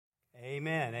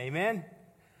Amen. Amen.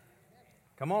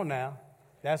 Come on now.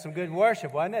 That's some good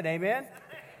worship, wasn't it? Amen.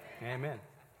 Amen.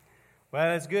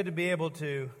 Well, it's good to be able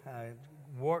to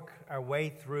work our way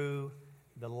through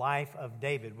the life of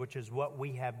David, which is what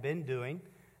we have been doing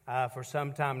for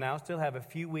some time now. Still have a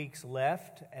few weeks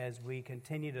left as we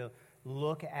continue to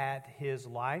look at his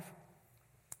life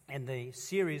in the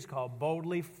series called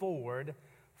Boldly Forward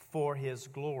for His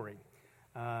Glory.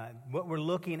 What we're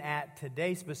looking at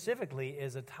today specifically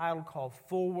is a title called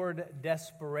Forward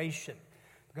Desperation.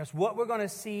 Because what we're going to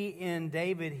see in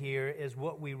David here is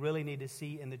what we really need to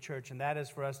see in the church, and that is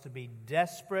for us to be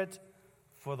desperate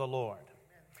for the Lord.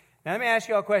 Now, let me ask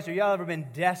you all a question. Have y'all ever been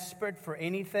desperate for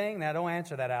anything? Now, don't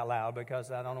answer that out loud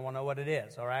because I don't want to know what it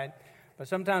is, all right? But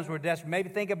sometimes we're desperate. Maybe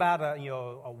think about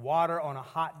a water on a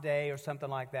hot day or something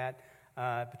like that,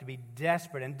 to be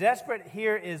desperate. And desperate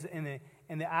here is in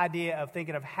the idea of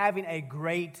thinking of having a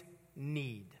great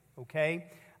need, okay?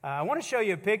 I want to show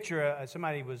you a picture.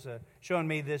 Somebody was showing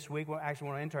me this week. Well, actually,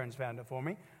 one of the interns found it for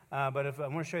me. But I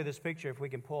want to show you this picture, if we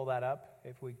can pull that up,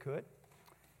 if we could.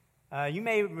 You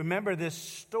may remember this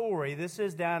story. This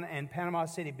is down in Panama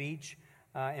City Beach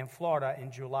in Florida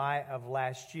in July of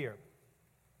last year.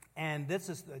 And this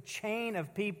is a chain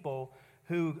of people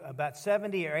who, about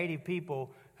 70 or 80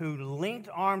 people, who linked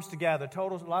arms together. A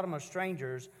lot of them are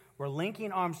strangers, were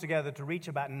linking arms together to reach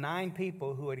about 9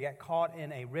 people who had got caught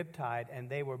in a riptide, and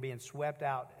they were being swept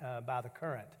out by the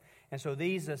current. And so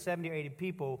these 70 or 80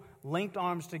 people linked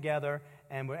arms together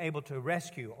and were able to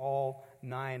rescue all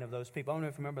 9 of those people. I don't know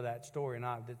if you remember that story or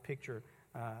not. The picture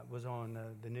was on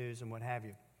the news and what have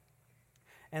you.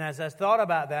 And as I thought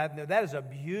about that, that is a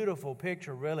beautiful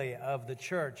picture, really, of the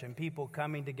church and people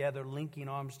coming together, linking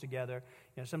arms together,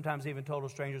 sometimes even total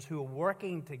strangers who are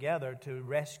working together to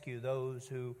rescue those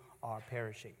who are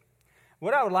perishing.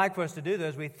 What I would like for us to do, though,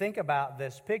 as we think about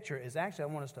this picture, is actually I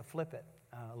want us to flip it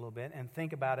a little bit and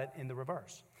think about it in the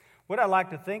reverse. What I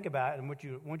like to think about, and what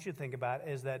you want you to think about,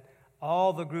 is that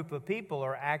all the group of people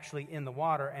are actually in the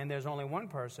water, and there's only one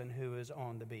person who is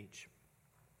on the beach.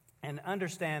 And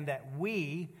understand that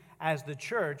we, as the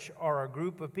church, are a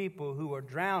group of people who are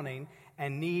drowning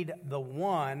and need the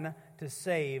one to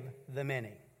save the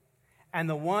many. And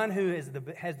the one who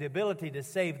has the ability to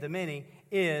save the many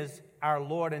is our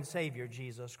Lord and Savior,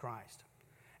 Jesus Christ.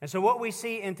 And so what we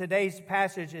see in today's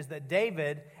passage is that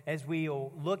David, as we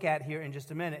will look at here in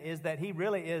just a minute, is that he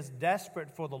really is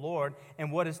desperate for the Lord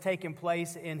and what has taken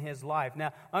place in his life.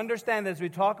 Now, understand that as we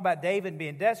talk about David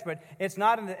being desperate, it's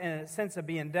not in a sense of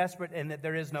being desperate in that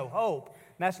there is no hope.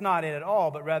 That's not it at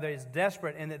all, but rather it's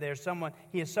desperate in that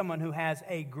he is someone who has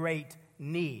a great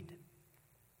need.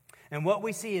 And what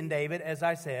we see in David, as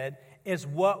I said, is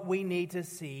what we need to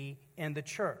see in the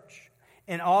church.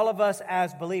 In all of us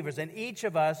as believers, in each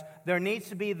of us, there needs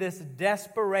to be this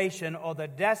desperation or the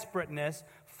desperateness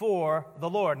for the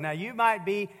Lord. Now, you might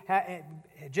be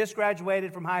just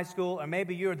graduated from high school, or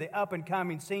maybe you're the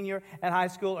up-and-coming senior at high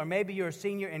school, or maybe you're a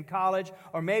senior in college,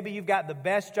 or maybe you've got the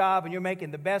best job and you're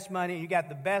making the best money, and you got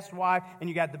the best wife, and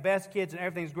you got the best kids, and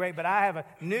everything's great. But I have a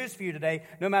news for you today.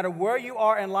 No matter where you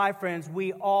are in life, friends,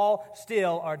 we all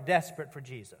still are desperate for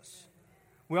Jesus.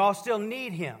 We all still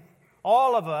need Him.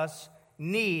 All of us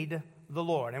need the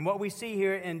Lord. And what we see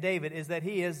here in David is that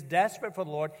he is desperate for the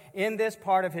Lord in this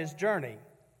part of his journey.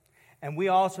 And we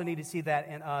also need to see that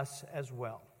in us as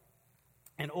well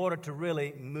in order to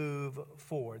really move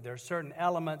forward. There are certain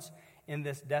elements in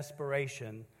this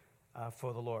desperation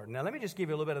for the Lord. Now, let me just give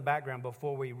you a little bit of background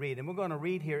before we read. And we're going to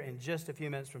read here in just a few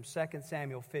minutes from 2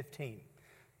 Samuel 15,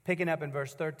 picking up in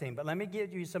verse 13. But let me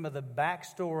give you some of the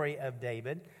backstory of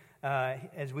David.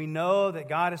 As we know that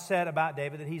God has said about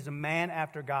David that he's a man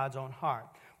after God's own heart.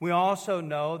 We also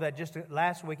know that just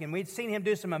last weekend we'd seen him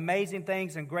do some amazing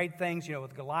things and great things,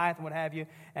 with Goliath and what have you.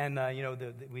 And,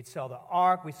 we saw the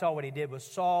ark. We saw what he did with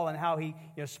Saul and how he,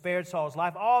 spared Saul's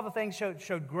life. All the things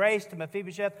showed grace to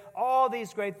Mephibosheth, all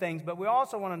these great things. But we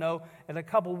also want to know, and a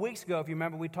couple weeks ago, if you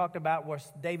remember, we talked about where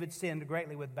David sinned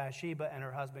greatly with Bathsheba and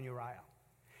her husband Uriah.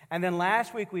 And then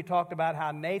last week we talked about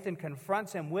how Nathan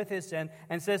confronts him with his sin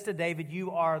and says to David,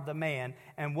 you are the man.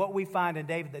 And what we find in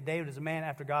David, that David is a man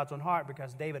after God's own heart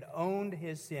because David owned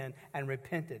his sin and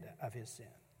repented of his sin.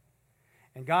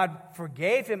 And God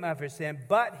forgave him of his sin,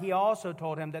 but he also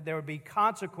told him that there would be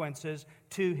consequences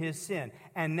to his sin.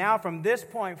 And now from this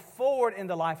point forward in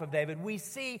the life of David, we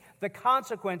see the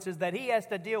consequences that he has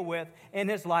to deal with in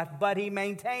his life, but he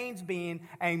maintains being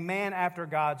a man after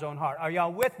God's own heart. Are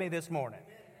y'all with me this morning?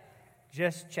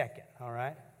 Just check it, all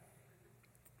right?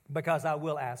 Because I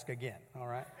will ask again, all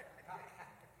right?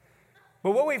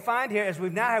 But what we find here is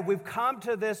we've come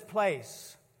to this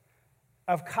place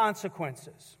of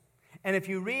consequences. And if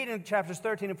you read in chapters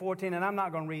 13 and 14, and I'm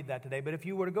not going to read that today, but if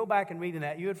you were to go back and read in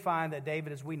that, you would find that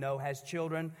David, as we know, has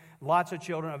children, lots of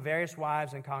children of various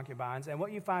wives and concubines. And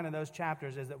what you find in those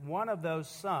chapters is that one of those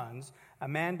sons, a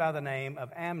man by the name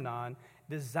of Amnon,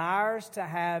 desires to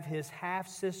have his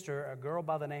half-sister, a girl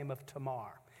by the name of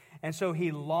Tamar. And so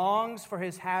he longs for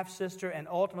his half-sister, and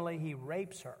ultimately he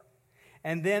rapes her.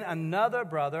 And then another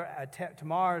brother,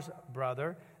 Tamar's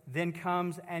brother, then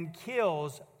comes and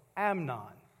kills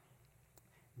Amnon.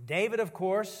 David, of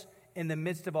course, in the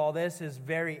midst of all this, is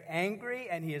very angry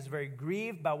and he is very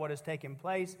grieved by what has taken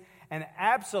place. And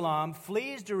Absalom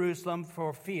flees Jerusalem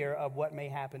for fear of what may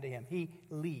happen to him. He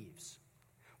leaves.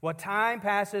 Well, time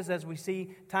passes, as we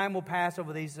see, time will pass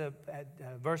over these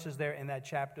verses there in that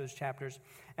chapter, those chapters.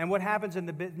 And what happens in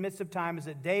the midst of time is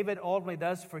that David ultimately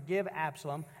does forgive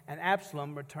Absalom, and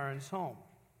Absalom returns home.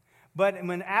 But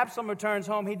when Absalom returns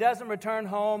home, he doesn't return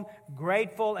home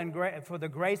grateful and for the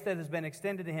grace that has been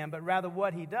extended to him, but rather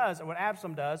what he does, or what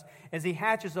Absalom does, is he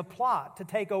hatches a plot to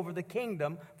take over the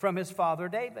kingdom from his father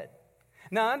David.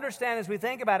 Now understand, as we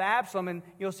think about Absalom, and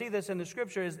you'll see this in the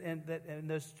scriptures in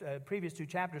those previous two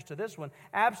chapters to this one,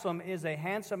 Absalom is a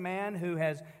handsome man who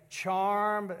has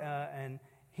charm and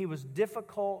he was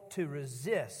difficult to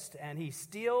resist, and he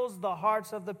steals the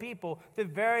hearts of the people through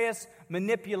various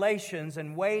manipulations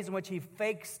and ways in which he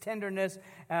fakes tenderness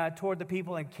toward the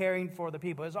people and caring for the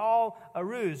people. It's all a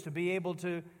ruse to be able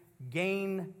to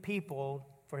gain people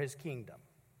for his kingdom.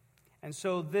 And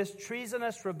so this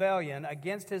treasonous rebellion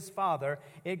against his father,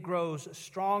 it grows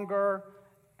stronger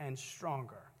and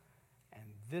stronger. And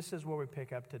this is where we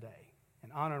pick up today.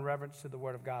 In honor and reverence to the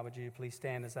Word of God, would you please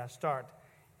stand as I start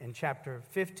in chapter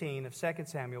 15 of 2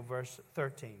 Samuel, verse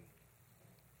 13.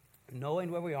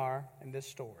 Knowing where we are in this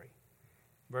story.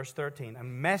 Verse 13, a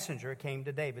messenger came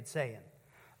to David saying,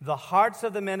 "The hearts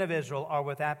of the men of Israel are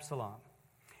with Absalom."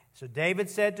 So David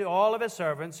said to all of his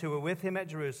servants who were with him at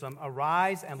Jerusalem,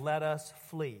 "Arise and let us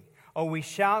flee, or we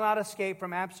shall not escape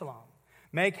from Absalom.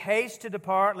 Make haste to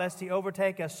depart, lest he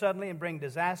overtake us suddenly and bring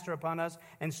disaster upon us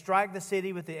and strike the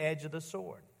city with the edge of the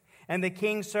sword." And the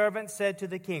king's servant said to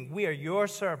the king, "We are your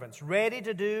servants, ready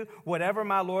to do whatever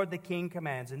my lord the king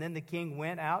commands." And then the king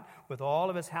went out with all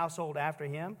of his household after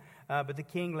him. But the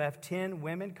king left 10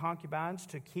 women, concubines,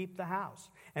 to keep the house.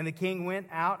 And the king went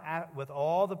out with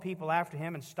all the people after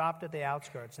him and stopped at the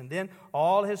outskirts. And then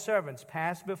all his servants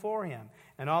passed before him,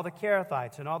 and all the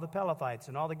Kerethites and all the Pelethites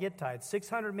and all the Gittites,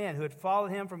 600 men who had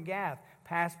followed him from Gath,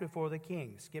 passed before the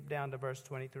king. Skip down to verse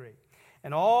 23.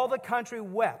 And all the country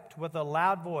wept with a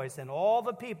loud voice, and all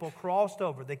the people crossed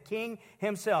over. The king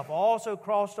himself also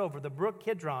crossed over the brook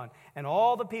Kidron, and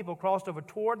all the people crossed over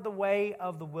toward the way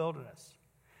of the wilderness.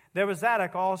 There was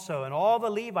Zadok also, and all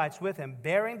the Levites with him,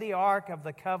 bearing the ark of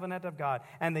the covenant of God.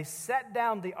 And they set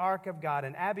down the ark of God,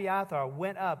 and Abiathar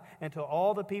went up until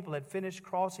all the people had finished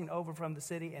crossing over from the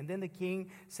city. And then the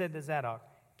king said to Zadok,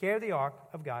 "Carry the ark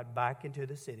of God back into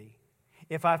the city.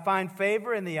 If I find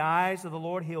favor in the eyes of the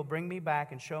Lord, he'll bring me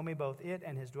back and show me both it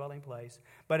and his dwelling place.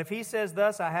 But if he says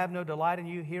thus, I have no delight in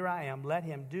you, here I am. Let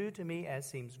him do to me as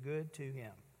seems good to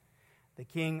him." The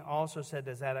king also said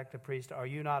to Zadok the priest, "Are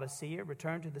you not a seer?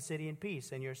 Return to the city in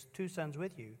peace, and your 2 sons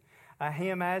with you.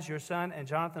 Ahimaaz your son, and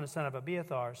Jonathan the son of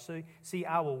Abiathar. See,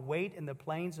 I will wait in the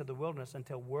plains of the wilderness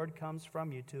until word comes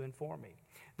from you to inform me."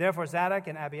 Therefore Zadok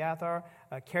and Abiathar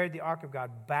carried the ark of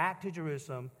God back to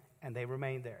Jerusalem, and they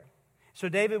remained there. So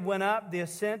David went up the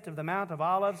ascent of the Mount of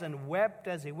Olives and wept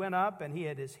as he went up, and he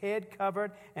had his head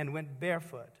covered and went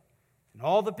barefoot. And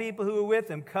all the people who were with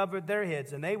him covered their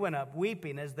heads, and they went up,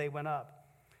 weeping as they went up.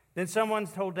 Then someone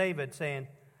told David, saying,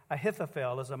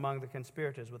 "Ahithophel is among the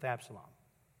conspirators with Absalom."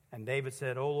 And David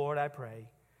said, "O Lord, I pray,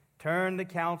 turn the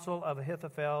counsel of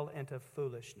Ahithophel into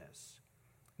foolishness."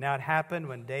 Now it happened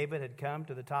when David had come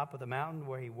to the top of the mountain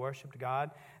where he worshipped God,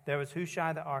 there was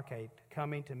Hushai the Archite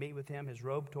coming to meet with him, his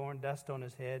robe torn, dust on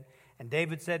his head. And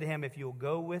David said to him, "If you'll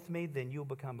go with me, then you'll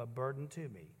become a burden to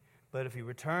me. But if you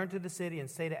return to the city and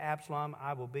say to Absalom,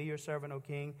 'I will be your servant, O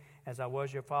king, as I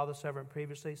was your father's servant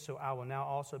previously, so I will now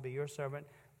also be your servant,'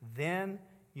 then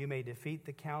you may defeat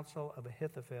the counsel of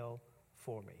Ahithophel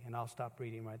for me." And I'll stop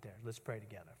reading right there. Let's pray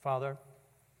together. Father,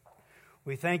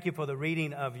 we thank you for the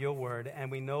reading of your word, and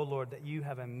we know, Lord, that you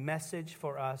have a message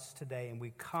for us today. And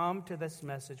we come to this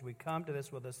message, we come to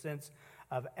this with a sense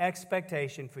of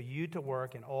expectation for you to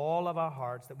work in all of our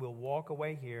hearts, that we'll walk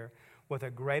away here with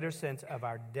a greater sense of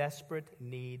our desperate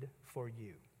need for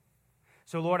you.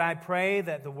 So, Lord, I pray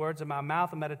that the words of my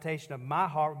mouth and meditation of my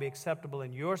heart will be acceptable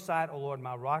in your sight, O Lord,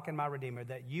 my rock and my redeemer,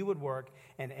 that you would work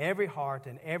in every heart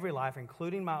and every life,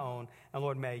 including my own. And,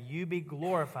 Lord, may you be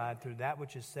glorified through that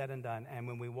which is said and done. And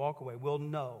when we walk away, we'll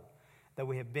know that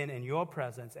we have been in your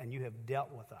presence and you have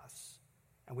dealt with us.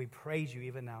 And we praise you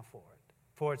even now for it.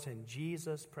 For it's in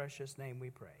Jesus' precious name we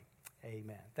pray.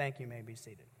 Amen. Thank you. You may be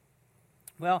seated.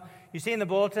 Well, you see in the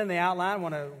bulletin, the outline. I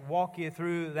want to walk you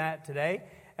through that today.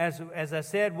 As I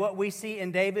said, what we see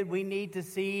in David, we need to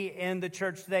see in the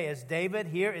church today. As David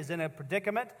here is in a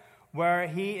predicament where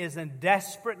he is in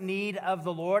desperate need of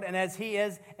the Lord. And as he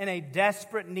is in a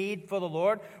desperate need for the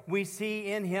Lord, we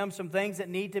see in him some things that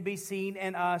need to be seen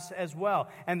in us as well.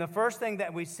 And the first thing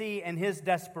that we see in his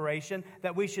desperation,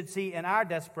 that we should see in our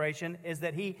desperation, is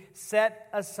that he set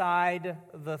aside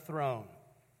the throne.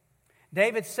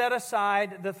 David set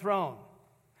aside the throne.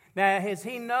 Now, as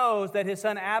he knows that his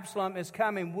son Absalom is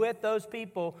coming with those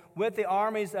people, with the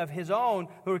armies of his own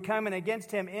who are coming against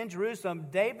him in Jerusalem,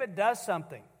 David does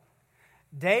something.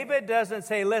 David doesn't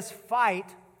say, let's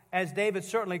fight, as David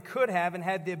certainly could have and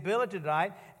had the ability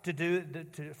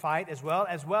to fight as well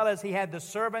as he had the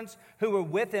servants who were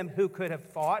with him who could have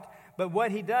fought. But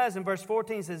what he does in verse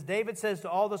 14 says, David says to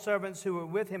all the servants who were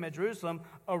with him at Jerusalem,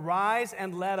 arise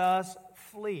and let us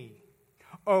flee,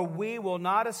 or we will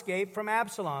not escape from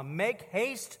Absalom. Make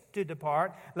haste to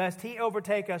depart, lest he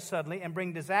overtake us suddenly and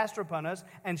bring disaster upon us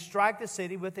and strike the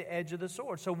city with the edge of the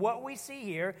sword. So what we see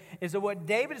here is that what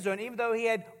David is doing, even though he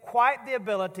had quite the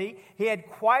ability, he had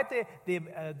quite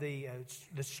the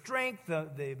strength,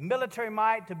 the military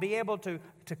might to be able to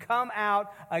come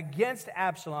out against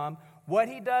Absalom, what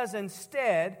he does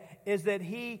instead is that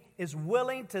he is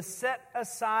willing to set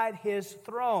aside his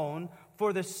throne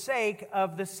for the sake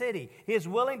of the city. He is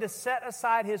willing to set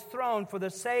aside his throne for the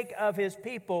sake of his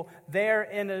people there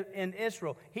in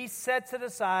Israel. He sets it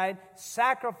aside,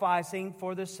 sacrificing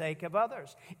for the sake of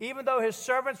others. Even though his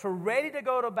servants were ready to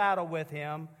go to battle with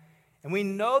him, and we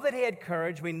know that he had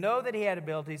courage, we know that he had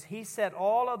abilities, he set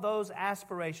all of those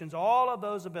aspirations, all of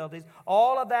those abilities,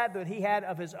 all of that he had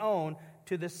of his own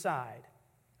to the side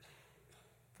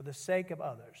for the sake of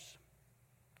others.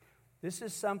 This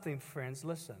is something, friends,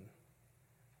 listen,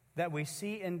 that we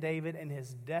see in David in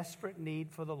his desperate need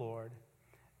for the Lord,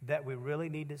 that we really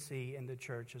need to see in the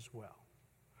church as well.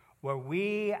 Where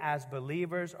we as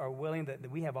believers are willing,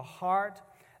 that we have a heart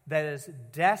that is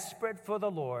desperate for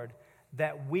the Lord,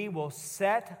 that we will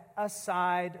set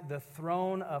aside the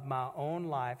throne of my own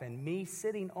life and me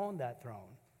sitting on that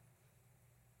throne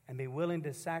and be willing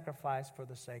to sacrifice for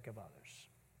the sake of others.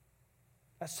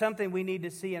 That's something we need to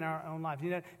see in our own lives.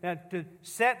 Now, to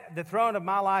set the throne of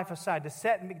my life aside,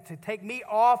 to take me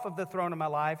off of the throne of my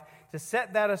life, to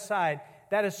set that aside,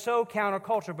 that is so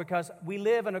counterculture because we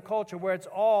live in a culture where it's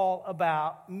all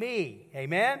about me.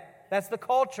 Amen? That's the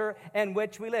culture in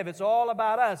which we live. It's all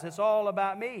about us. It's all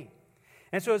about me.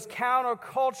 And so it's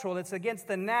countercultural. It's against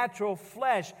the natural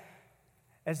flesh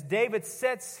as David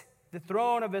sets the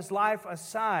throne of his life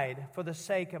aside for the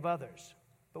sake of others.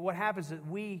 But what happens is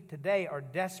we today are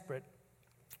desperate.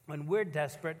 When we're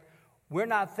desperate, we're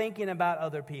not thinking about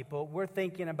other people. We're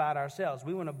thinking about ourselves.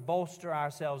 We want to bolster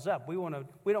ourselves up. We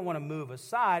don't want to move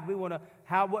aside. We want to,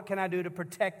 what can I do to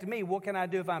protect me? What can I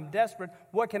do if I'm desperate?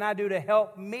 What can I do to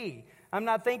help me? I'm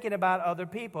not thinking about other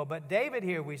people. But David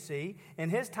here we see, in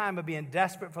his time of being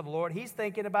desperate for the Lord, he's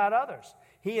thinking about others.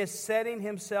 He is setting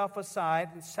himself aside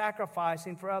and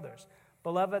sacrificing for others.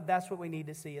 Beloved, that's what we need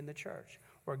to see in the church.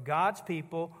 Where God's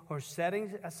people are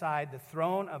setting aside the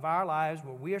throne of our lives,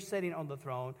 where we are sitting on the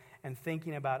throne and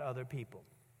thinking about other people.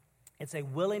 It's a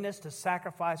willingness to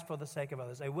sacrifice for the sake of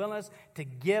others, a willingness to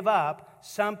give up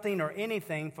something or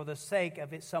anything for the sake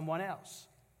of someone else.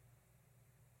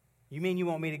 You mean you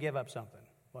want me to give up something?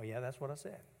 Well, yeah, that's what I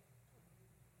said.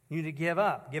 You need to give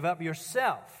up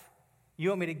yourself. You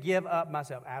want me to give up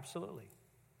myself? Absolutely.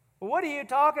 Well, what are you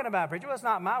talking about, preacher? Well, it's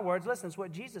not my words. Listen, it's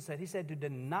what Jesus said. He said to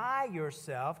deny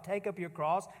yourself, take up your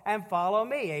cross, and follow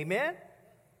me. Amen?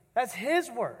 That's his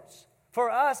words.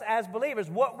 For us as believers,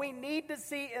 what we need to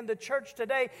see in the church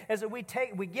today is that we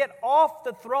get off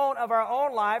the throne of our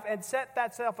own life and set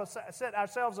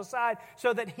ourselves aside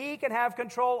so that he can have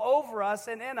control over us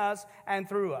and in us and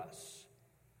through us.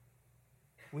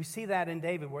 We see that in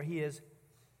David where he is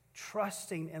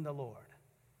trusting in the Lord.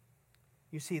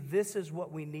 You see, this is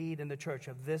what we need in the church,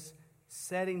 of this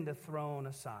setting the throne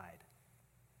aside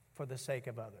for the sake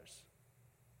of others.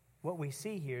 What we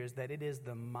see here is that it is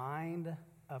the mind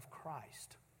of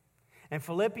Christ. And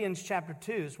Philippians chapter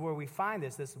 2 is where we find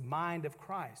this mind of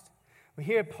Christ.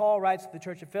 Here Paul writes to the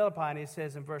church at Philippi, and he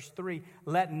says in verse 3,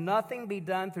 let nothing be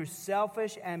done through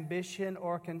selfish ambition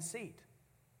or conceit.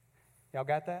 Y'all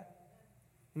got that?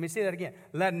 Let me say that again.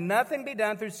 Let nothing be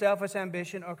done through selfish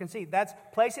ambition or conceit. That's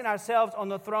placing ourselves on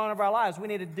the throne of our lives. We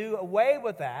need to do away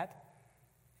with that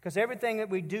Because everything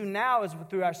that we do now is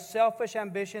through our selfish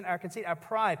ambition, our conceit, our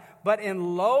pride. But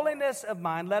in lowliness of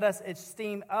mind, let us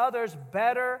esteem others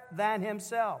better than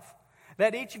himself.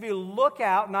 Let each of you look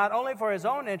out not only for his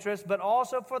own interest, but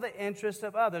also for the interest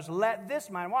of others. Let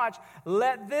this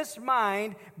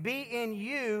mind be in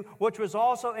you, which was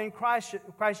also in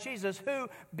Christ Jesus, who,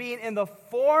 being in the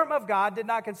form of God, did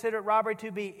not consider it robbery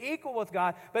to be equal with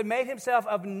God, but made himself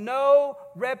of no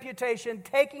reputation,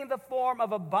 taking the form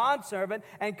of a bondservant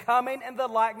and coming in the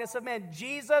likeness of men.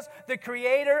 Jesus, the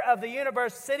creator of the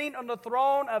universe, sitting on the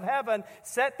throne of heaven,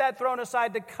 set that throne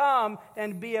aside to come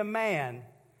and be a man,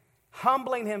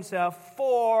 humbling himself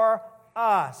for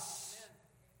us,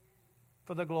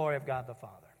 for the glory of God the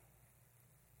Father.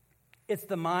 It's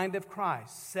the mind of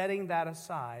Christ, setting that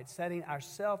aside, setting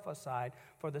ourselves aside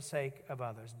for the sake of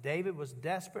others. David was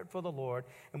desperate for the Lord,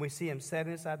 and we see him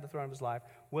setting aside the throne of his life,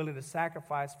 willing to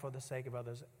sacrifice for the sake of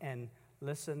others. And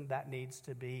listen, that needs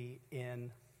to be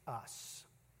in us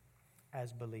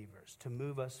as believers, to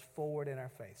move us forward in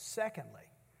our faith. Secondly,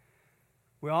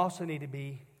 we also need to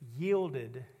be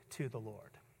yielded to the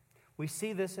Lord. We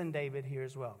see this in David here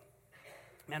as well.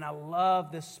 And I love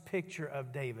this picture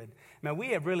of David. Now,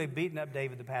 we have really beaten up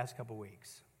David the past couple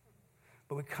weeks.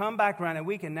 But we come back around and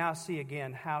we can now see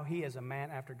again how he is a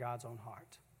man after God's own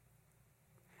heart.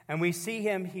 And we see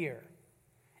him here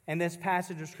in this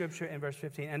passage of Scripture in verse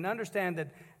 15. And understand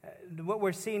that what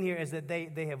we're seeing here is that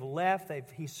they have left.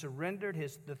 He surrendered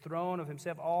the throne of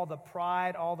himself, all the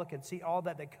pride, all the conceit, all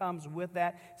that comes with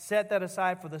that. Set that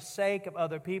aside for the sake of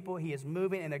other people. He is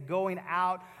moving and they're going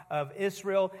out of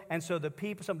Israel. And so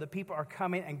some of the people are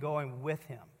coming and going with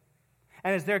him.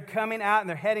 And as they're coming out and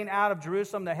they're heading out of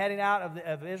Jerusalem, they're heading out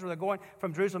of Israel, they're going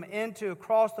from Jerusalem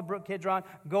across the brook Kidron,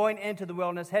 going into the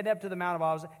wilderness, heading up to the Mount of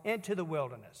Olives, into the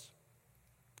wilderness.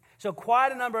 So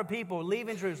quite a number of people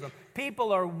leaving Jerusalem.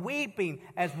 People are weeping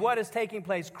as what is taking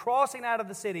place, crossing out of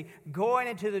the city, going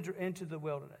into the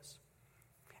wilderness.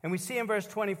 And we see in verse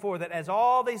 24 that as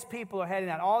all these people are heading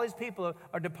out, all these people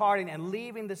are departing and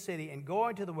leaving the city and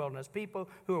going to the wilderness, people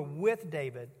who are with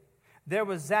David, there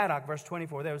was Zadok, verse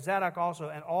 24. There was Zadok also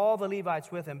and all the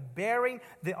Levites with him, bearing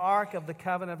the ark of the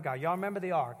covenant of God. Y'all remember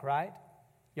the ark, right?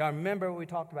 Y'all remember what we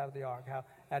talked about with the ark, how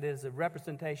that is a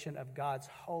representation of God's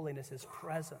holiness, his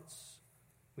presence.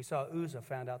 We saw Uzzah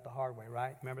found out the hard way,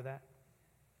 right? Remember that?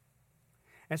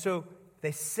 And so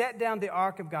they set down the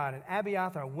ark of God, and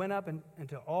Abiathar went up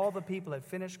until all the people had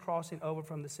finished crossing over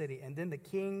from the city. And then the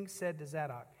king said to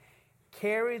Zadok,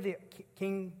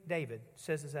 King David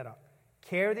says to Zadok,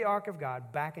 carry the ark of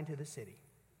God back into the city.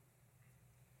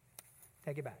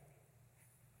 Take it back.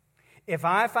 If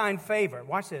I find favor,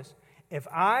 watch this. If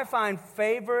I find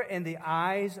favor in the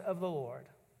eyes of the Lord,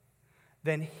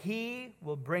 then he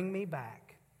will bring me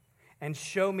back and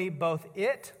show me both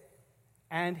it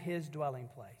and his dwelling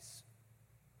place.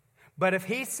 But if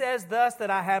he says thus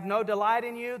that I have no delight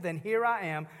in you, then here I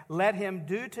am. Let him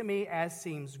do to me as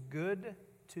seems good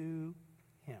to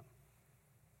him.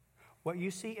 What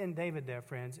you see in David there,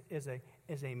 friends, is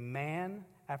a man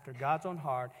after God's own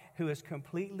heart who is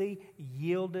completely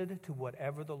yielded to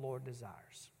whatever the Lord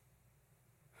desires.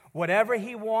 Whatever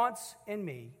he wants in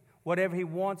me, whatever he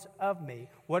wants of me,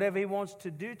 whatever he wants to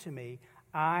do to me,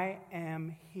 I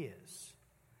am his.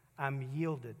 I'm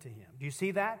yielded to him. Do you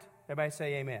see that? Everybody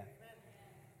say amen.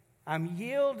 I'm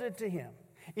yielded to him.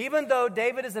 Even though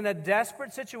David is in a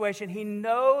desperate situation, he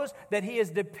knows that he is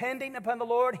depending upon the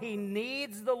Lord. He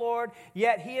needs the Lord.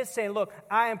 Yet he is saying, look,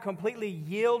 I am completely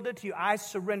yielded to you. I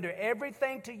surrender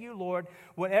everything to you, Lord.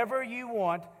 Whatever you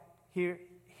want, here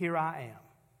I am.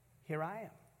 Here I am.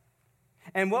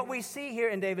 And what we see here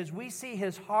in David is we see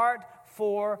his heart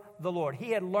for the Lord. He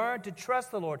had learned to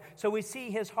trust the Lord. So we see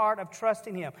his heart of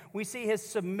trusting him. We see his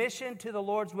submission to the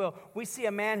Lord's will. We see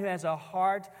a man who has a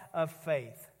heart of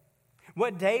faith.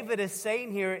 What David is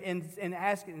saying here in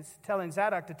telling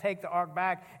Zadok to take the ark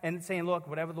back and saying, look,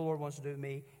 whatever the Lord wants to do to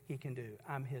me, he can do.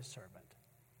 I'm his servant.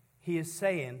 He is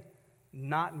saying,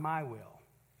 not my will,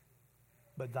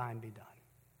 but thine be done.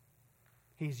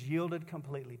 He's yielded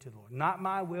completely to the Lord. Not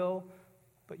my will,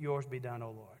 but yours be done,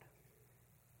 O Lord.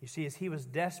 You see, as he was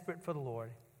desperate for the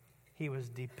Lord, he was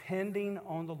depending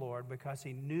on the Lord because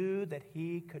he knew that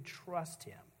he could trust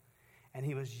him. And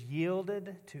he was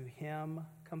yielded to him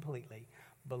completely.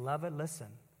 Beloved, listen.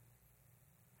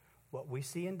 What we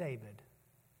see in David,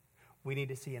 we need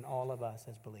to see in all of us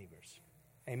as believers.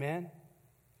 Amen?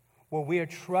 Well,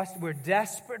 we're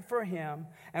desperate for him,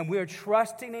 and we're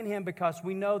trusting in him because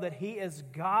we know that he is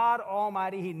God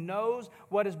Almighty. He knows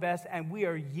what is best, and we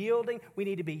are yielding. We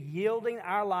need to be yielding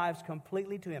our lives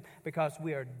completely to him because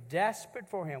we are desperate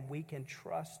for him. We can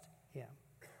trust him.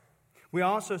 We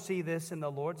also see this in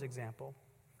the Lord's example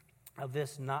of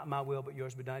this, not my will, but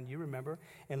yours be done. You remember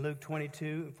in Luke 22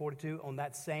 and 42, on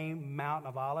that same Mount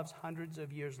of Olives, hundreds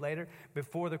of years later,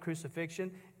 before the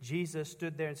crucifixion, Jesus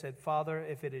stood there and said, Father,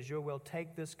 if it is your will,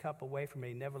 take this cup away from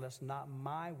me. Nevertheless, not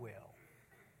my will,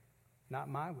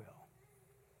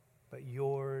 but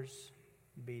yours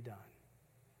be done.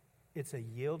 It's a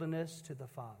yieldedness to the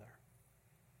Father.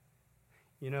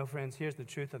 You know, friends, here's the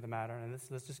truth of the matter, and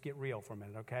let's just get real for a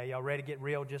minute, okay? Y'all ready to get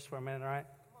real just for a minute, all right?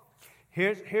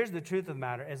 Here's the truth of the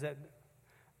matter, is that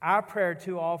our prayer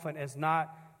too often is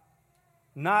not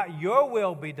your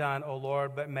will be done, O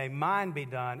Lord, but may mine be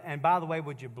done. And by the way,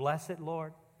 would you bless it,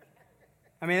 Lord?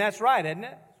 I mean, that's right, isn't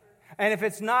it? And if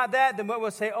it's not that, then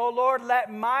we'll say, oh Lord,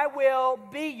 let my will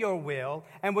be your will,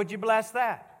 and would you bless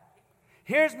that?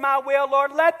 Here's my will,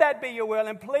 Lord, let that be your will,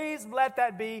 and please let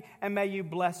that be, and may you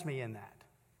bless me in that.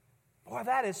 Boy,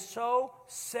 that is so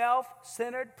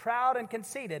self-centered, proud, and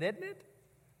conceited, isn't it?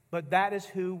 But that is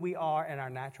who we are in our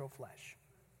natural flesh.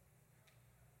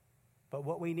 But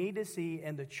what we need to see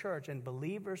in the church and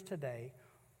believers today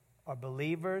are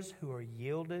believers who are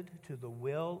yielded to the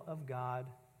will of God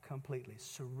completely,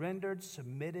 surrendered,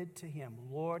 submitted to Him.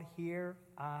 Lord, here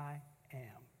I am.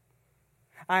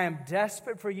 I am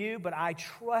desperate for you, but I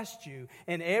trust you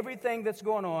in everything that's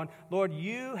going on. Lord,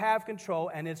 you have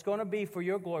control, and it's going to be for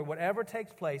your glory. Whatever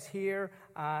takes place, here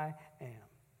I am.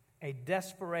 A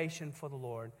desperation for the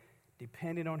Lord,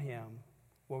 depending on Him,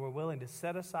 where we're willing to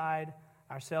set aside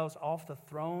ourselves off the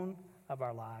throne of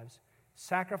our lives,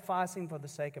 sacrificing for the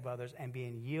sake of others, and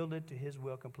being yielded to His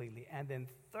will completely. And then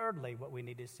thirdly, what we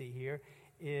need to see here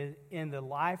is in the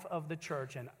life of the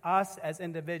church and us as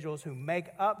individuals who make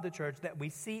up the church that we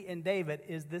see in David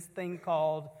is this thing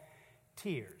called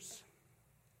tears.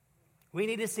 We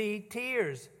need to see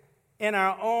tears in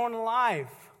our own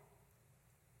life.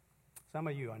 Some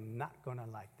of you are not going to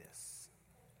like this.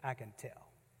 I can tell.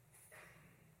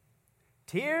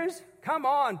 Tears? Come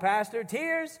on, Pastor.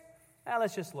 Tears? Now,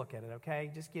 let's just look at it,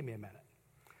 okay? Just give me a minute.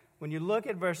 When you look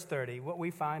at verse 30, what we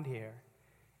find here,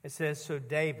 it says, so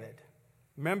David,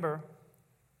 remember,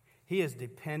 he is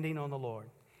depending on the Lord.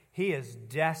 He is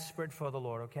desperate for the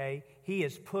Lord, okay? He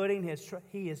is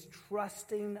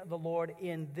trusting the Lord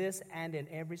in this and in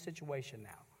every situation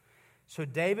now. So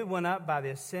David went up by the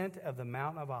ascent of the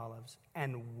Mount of Olives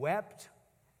and wept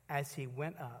as he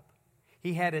went up.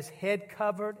 He had his head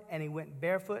covered, and he went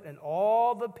barefoot, and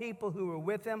all the people who were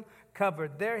with him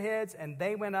covered their heads, and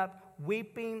they went up,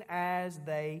 weeping as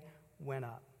they went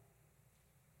up.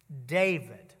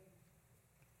 David,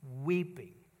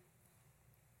 weeping.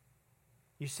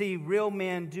 You see, real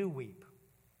men do weep,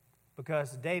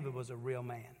 because David was a real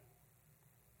man.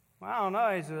 Well, I don't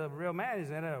know, he's a real man, he's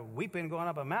weeping going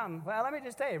up a mountain. Well, let me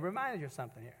just tell you, it reminds you of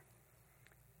something here.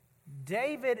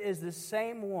 David is the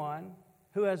same one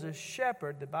who, as a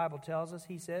shepherd, the Bible tells us,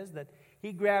 he says that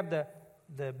he grabbed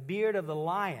the beard of the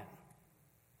lion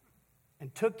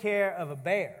and took care of a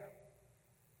bear.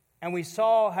 And we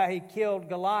saw how he killed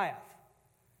Goliath,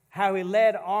 how he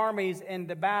led armies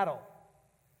into battle,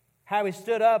 how he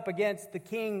stood up against the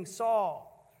king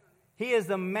Saul. He is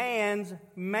the man's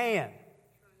man.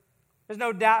 There's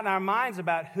no doubt in our minds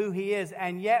about who he is,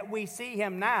 and yet we see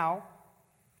him now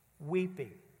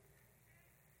weeping.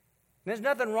 There's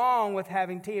nothing wrong with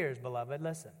having tears, beloved.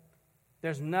 Listen.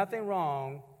 There's nothing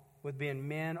wrong with being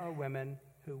men or women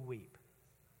who weep.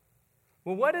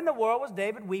 Well, what in the world was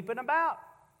David weeping about?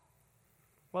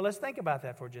 Well, let's think about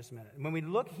that for just a minute. When we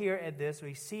look here at this,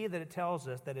 we see that it tells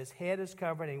us that his head is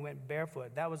covered and he went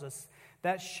barefoot.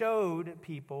 That showed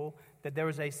people that there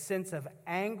was a sense of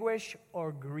anguish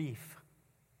or grief.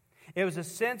 It was a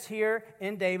sense here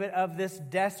in David of this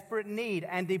desperate need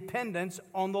and dependence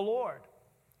on the Lord.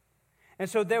 And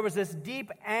so there was this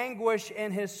deep anguish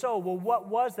in his soul. Well, what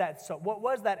was that soul? What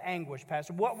was that anguish,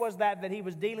 Pastor? What was that he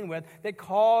was dealing with that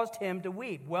caused him to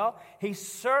weep? Well, he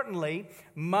certainly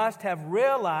must have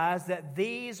realized that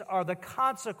these are the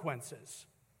consequences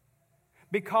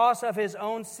because of his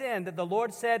own sin that the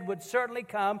Lord said would certainly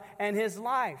come in his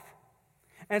life.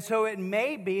 And so it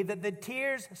may be that the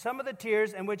tears, some of the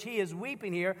tears in which he is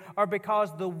weeping here are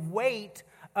because the weight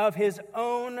of his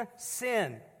own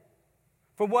sin.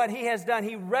 For what he has done,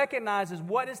 he recognizes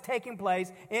what is taking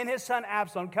place in his son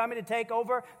Absalom, coming to take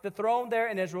over the throne there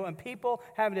in Israel, and people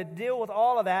having to deal with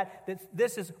all of that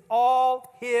this is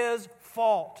all his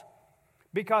fault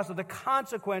because of the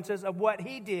consequences of what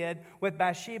he did with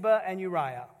Bathsheba and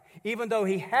Uriah. Even though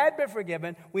he had been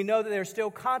forgiven, we know that there are still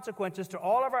consequences to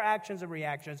all of our actions and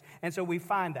reactions, and so we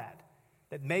find that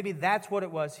maybe that's what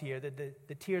it was here, that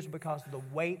the tears were because of the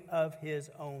weight of his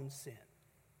own sin.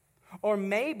 Or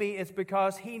maybe it's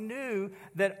because he knew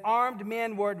that armed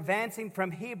men were advancing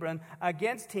from Hebron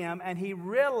against him, and he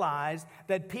realized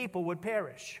that people would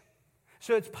perish.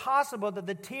 So it's possible that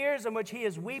the tears in which he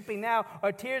is weeping now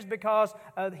are tears because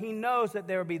he knows that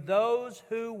there will be those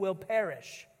who will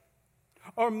perish.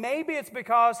 Or maybe it's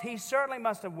because he certainly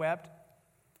must have wept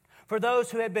for those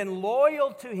who had been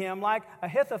loyal to him, like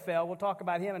Ahithophel, we'll talk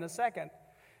about him in a second,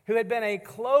 who had been a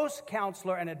close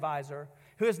counselor and advisor,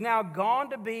 who has now gone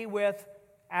to be with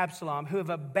Absalom, who have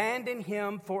abandoned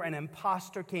him for an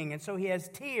impostor king. And so he has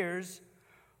tears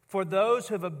for those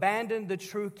who have abandoned the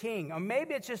true king. Or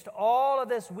maybe it's just all of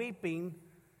this weeping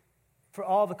for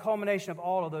all the culmination of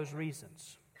all of those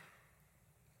reasons.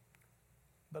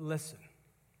 But listen,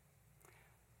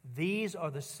 these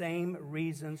are the same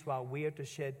reasons why we are to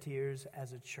shed tears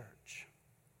as a church.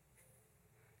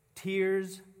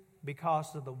 Tears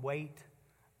because of the weight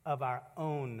of our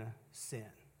own sin.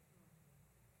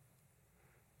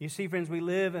 You see, friends, we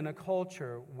live in a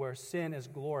culture where sin is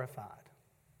glorified.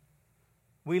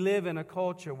 We live in a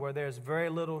culture where there's very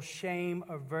little shame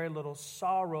or very little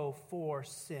sorrow for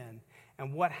sin.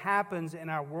 And what happens in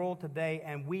our world today,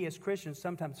 and we as Christians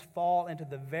sometimes fall into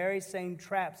the very same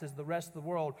traps as the rest of the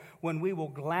world, when we will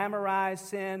glamorize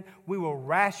sin, we will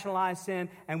rationalize sin,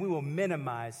 and we will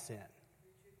minimize sin.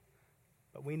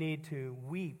 But we need to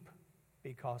weep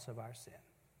because of our sin.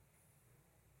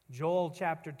 Joel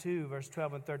chapter 2, verse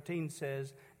 12 and 13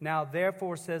 says, "Now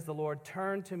therefore, says the Lord,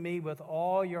 turn to me with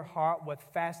all your heart, with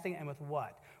fasting and with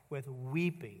what? With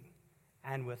weeping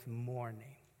and with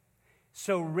mourning.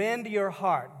 So rend your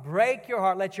heart, break your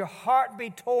heart, let your heart be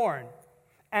torn,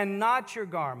 and not your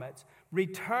garments.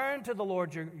 Return to the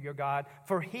Lord your God,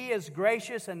 for he is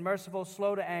gracious and merciful,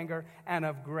 slow to anger, and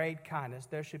of great kindness."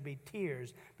 There should be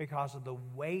tears because of the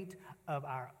weight of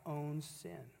our own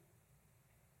sin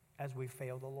as we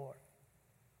fail the Lord.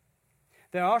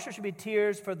 There also should be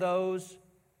tears for those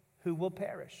who will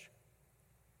perish.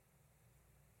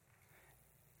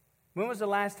 When was the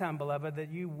last time, beloved, that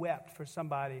you wept for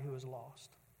somebody who was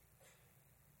lost?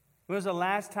 When was the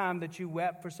last time that you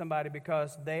wept for somebody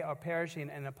because they are perishing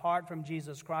and apart from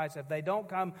Jesus Christ? If they don't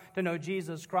come to know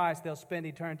Jesus Christ, they'll spend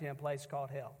eternity in a place called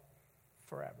hell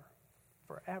forever.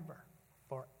 Forever.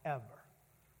 Forever.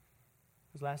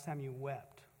 When was the last time you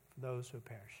wept for those who are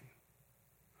perishing?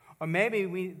 Or maybe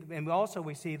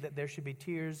we see that there should be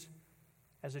tears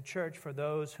as a church for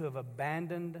those who have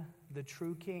abandoned the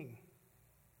true King.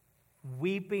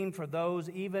 Weeping for those,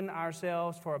 even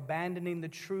ourselves, for abandoning the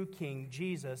true King,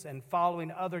 Jesus, and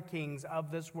following other kings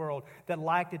of this world that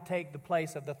like to take the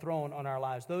place of the throne on our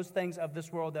lives. Those things of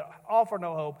this world that offer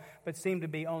no hope but seem to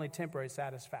be only temporary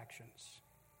satisfactions.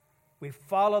 We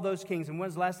follow those kings. And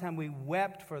when's the last time we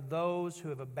wept for those who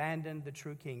have abandoned the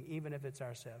true King, even if it's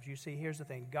ourselves? You see, here's the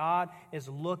thing. God is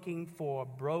looking for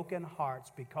broken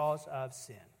hearts because of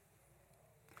sin.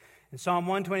 In Psalm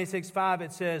 126:5,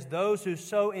 it says, "Those who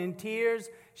sow in tears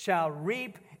shall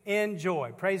reap in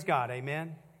joy." Praise God,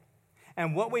 amen?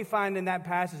 And what we find in that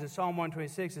passage in Psalm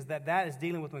 126 is that is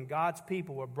dealing with when God's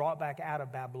people were brought back out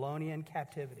of Babylonian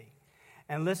captivity.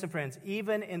 And listen, friends,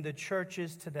 even in the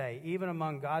churches today, even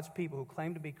among God's people who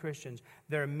claim to be Christians,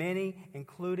 there are many,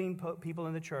 including people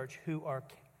in the church, who are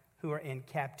in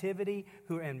captivity,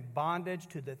 who are in bondage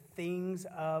to the things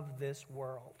of this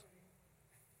world.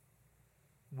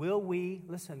 Will we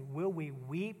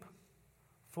weep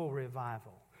for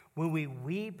revival? Will we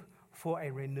weep for a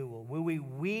renewal? Will we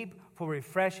weep for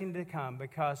refreshing to come?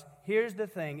 Because here's the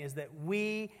thing, is that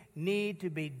we need to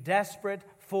be desperate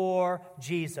for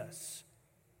Jesus.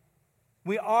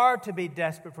 We are to be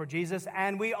desperate for Jesus,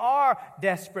 and we are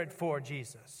desperate for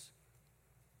Jesus.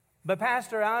 But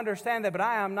Pastor, I understand that, but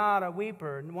I am not a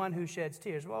weeper and one who sheds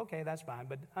tears. Well, okay, that's fine,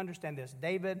 but understand this.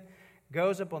 David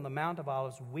goes up on the Mount of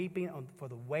Olives weeping for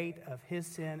the weight of his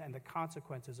sin and the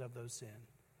consequences of those sin.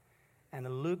 And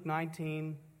in Luke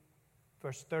 19,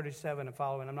 verse 37 and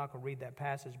following, I'm not going to read that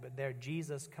passage, but there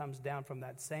Jesus comes down from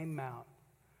that same mount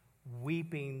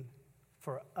weeping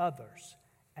for others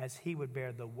as he would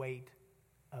bear the weight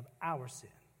of our sin.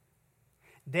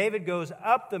 David goes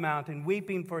up the mountain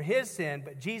weeping for his sin,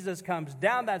 but Jesus comes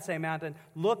down that same mountain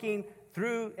looking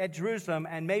through at Jerusalem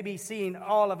and maybe seeing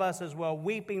all of us as well,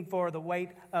 weeping for the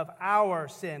weight of our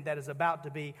sin that is about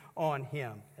to be on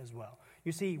him as well.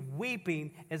 You see,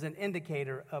 weeping is an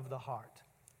indicator of the heart.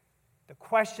 The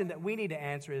question that we need to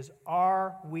answer is,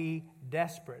 are we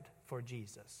desperate for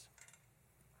Jesus?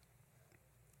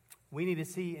 We need to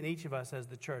see in each of us as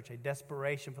the church a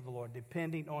desperation for the Lord,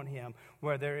 depending on him,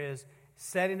 where there is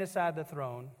setting aside the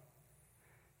throne,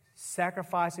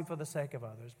 sacrificing for the sake of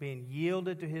others, being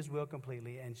yielded to his will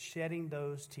completely, and shedding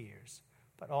those tears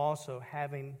but also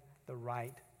having the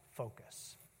right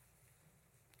focus.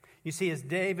 You see, as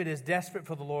David is desperate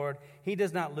for the Lord, he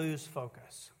does not lose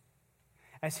focus.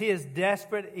 As he is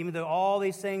desperate, even though all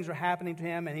these things are happening to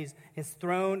him, and his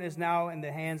throne is now in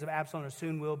the hands of Absalom, or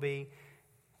soon will be,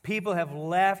 people have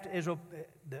left Israel,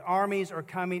 the armies are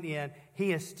coming in,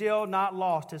 he has still not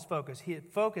lost his focus. His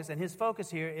focus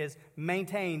here is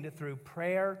maintained through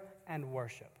prayer and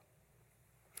worship.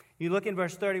 You look in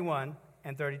verse 31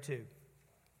 and 32.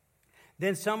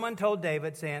 Then someone told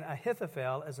David, saying,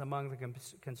 Ahithophel is among the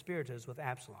conspirators with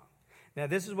Absalom. Now,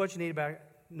 this is what you need to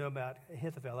know about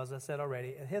Ahithophel. As I said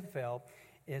already, Ahithophel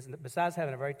is, besides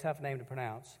having a very tough name to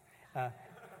pronounce,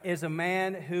 is a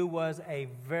man who was a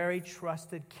very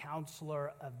trusted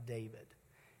counselor of David.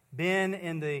 Been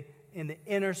in the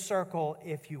inner circle,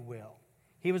 if you will.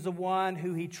 He was the one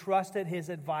who he trusted his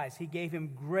advice. He gave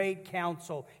him great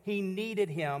counsel. He needed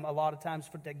him a lot of times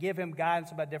to give him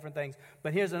guidance about different things.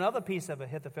 But here's another piece of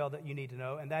Ahithophel that you need to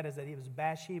know, and that is that he was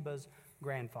Bathsheba's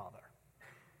grandfather.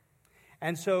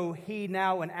 And so he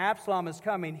now, when Absalom is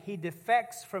coming, he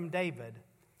defects from David,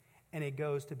 and he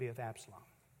goes to be with Absalom.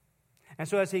 And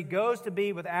so as he goes to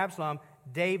be with Absalom,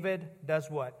 David does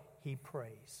what? He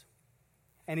prays.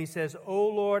 And he says, O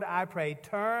Lord, I pray,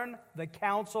 turn the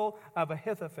counsel of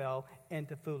Ahithophel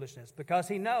into foolishness, because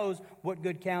he knows what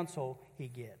good counsel he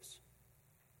gives.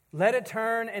 Let it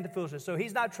turn into foolishness. So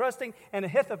he's not trusting in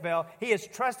Ahithophel. He is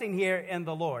trusting here in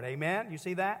the Lord. Amen? You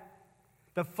see that?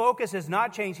 The focus has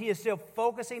not changed. He is still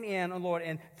focusing in on the Lord.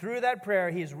 And through that prayer,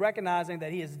 he is recognizing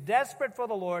that he is desperate for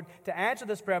the Lord to answer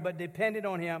this prayer, but dependent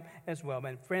on him as well.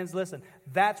 And friends, listen,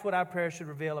 that's what our prayer should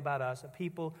reveal about us, a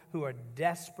people who are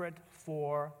desperate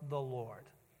for the Lord.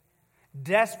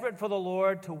 Desperate for the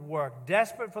Lord to work.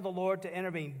 Desperate for the Lord to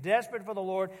intervene. Desperate for the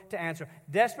Lord to answer.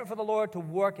 Desperate for the Lord to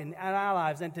work in our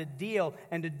lives and to deal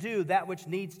and to do that which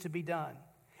needs to be done.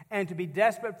 And to be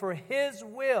desperate for his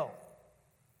will.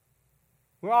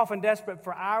 We're often desperate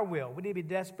for our will. We need to be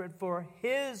desperate for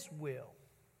his will.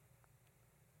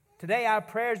 Today, our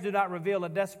prayers do not reveal a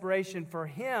desperation for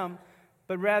him,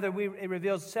 but rather it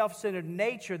reveals self-centered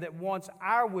nature that wants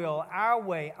our will, our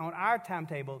way, on our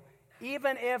timetable,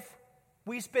 even if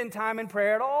we spend time in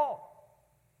prayer at all.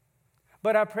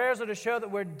 But our prayers are to show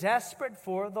that we're desperate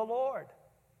for the Lord,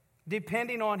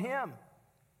 depending on him.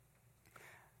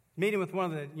 Meeting with one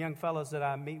of the young fellows that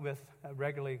I meet with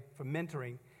regularly for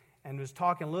mentoring, and was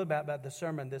talking a little bit about the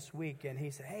sermon this week, and he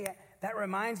said, hey, that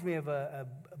reminds me of a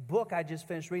book I just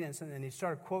finished reading, and he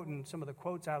started quoting some of the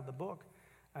quotes out of the book,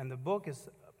 and the book is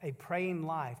A Praying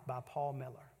Life by Paul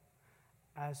Miller.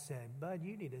 I said, Bud,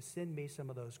 you need to send me some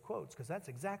of those quotes, because that's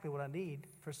exactly what I need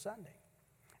for Sunday.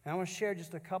 And I want to share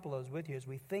just a couple of those with you as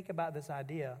we think about this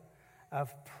idea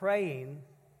of praying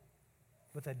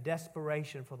with a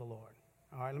desperation for the Lord.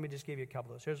 All right, let me just give you a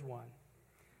couple of those. Here's one.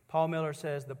 Paul Miller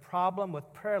says, the problem with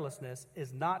prayerlessness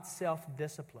is not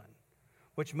self-discipline,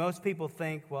 which most people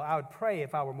think, well, I would pray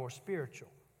if I were more spiritual.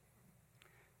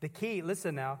 The key,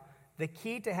 listen now, the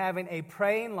key to having a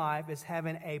praying life is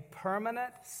having a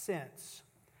permanent sense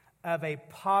of a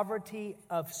poverty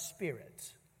of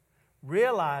spirit,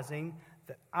 realizing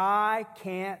that I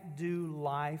can't do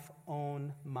life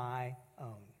on my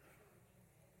own.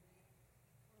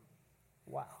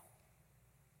 Wow.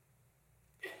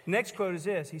 Next quote is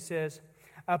this. He says,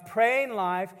 a praying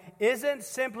life isn't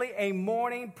simply a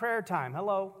morning prayer time.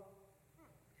 Hello.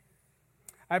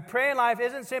 A praying life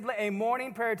isn't simply a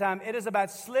morning prayer time. It is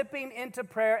about slipping into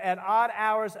prayer at odd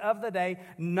hours of the day,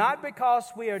 not because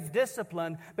we are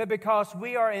disciplined, but because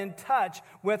we are in touch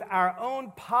with our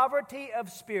own poverty of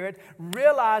spirit,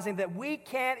 realizing that we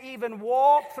can't even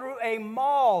walk through a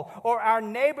mall or our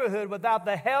neighborhood without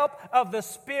the help of the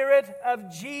Spirit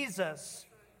of Jesus.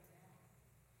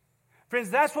 Friends,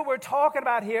 that's what we're talking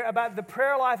about here, about the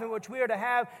prayer life in which we are to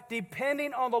have,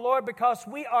 depending on the Lord, because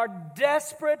we are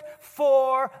desperate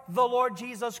for the Lord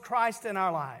Jesus Christ in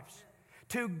our lives,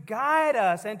 to guide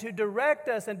us and to direct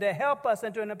us and to help us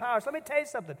and to empower us. Let me tell you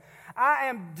something. I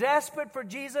am desperate for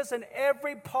Jesus in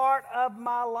every part of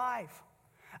my life.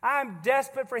 I'm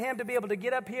desperate for him to be able to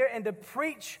get up here and to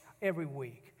preach every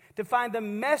week, to find the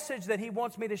message that he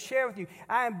wants me to share with you.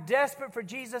 I am desperate for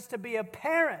Jesus to be a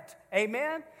parent.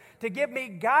 Amen? To give me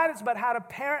guidance about how to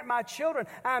parent my children.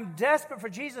 I'm desperate for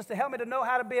Jesus to help me to know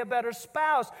how to be a better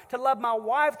spouse, to love my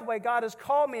wife the way God has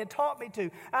called me and taught me to.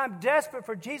 I'm desperate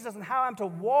for Jesus and how I'm to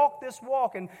walk this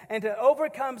walk and to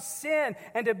overcome sin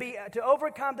and to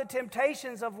overcome the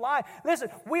temptations of life. Listen,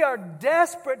 we are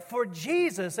desperate for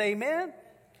Jesus. Amen?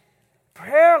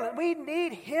 Prayer, we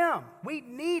need him. We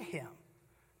need him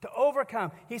to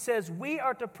overcome. He says we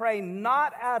are to pray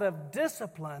not out of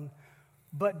discipline,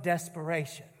 but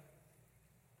desperation.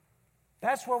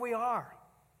 That's where we are.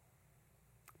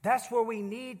 That's where we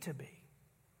need to be.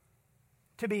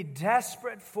 To be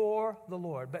desperate for the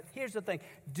Lord. But here's the thing.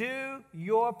 Do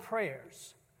your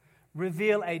prayers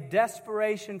reveal a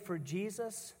desperation for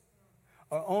Jesus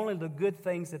or only the good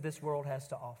things that this world has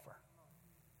to offer?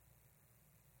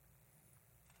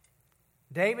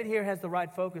 David here has the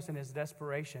right focus in his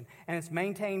desperation, and it's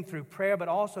maintained through prayer, but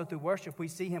also through worship. We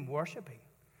see him worshiping.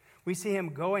 We see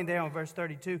him going there in verse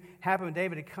 32. Happened when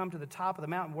David had come to the top of the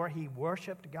mountain where he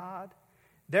worshiped God.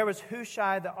 There was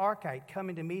Hushai the Archite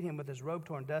coming to meet him with his robe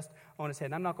torn dust on his head.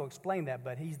 And I'm not going to explain that,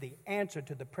 but he's the answer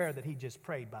to the prayer that he just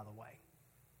prayed, by the way.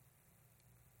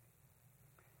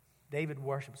 David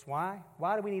worships. Why?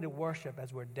 Why do we need to worship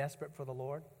as we're desperate for the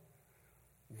Lord?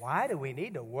 Why do we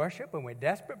need to worship when we're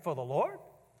desperate for the Lord?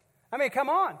 I mean, come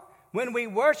on. When we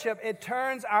worship, it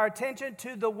turns our attention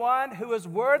to the one who is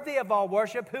worthy of all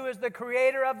worship, who is the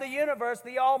creator of the universe,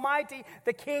 the Almighty,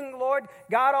 the King, Lord,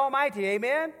 God Almighty.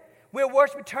 Amen? We're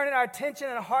worshiping, turning our attention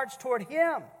and hearts toward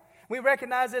Him. We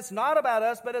recognize it's not about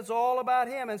us, but it's all about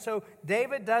Him. And so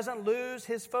David doesn't lose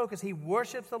his focus. He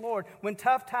worships the Lord. When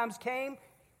tough times came,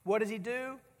 what does he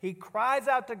do? He cries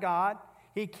out to God.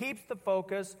 He keeps the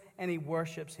focus, and he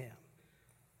worships Him.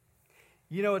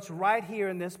 You know, it's right here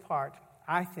in this part,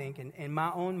 I think, in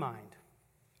my own mind,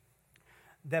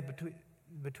 that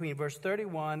between verse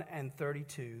 31 and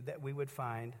 32, that we would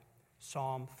find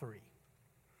Psalm 3.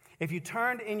 If you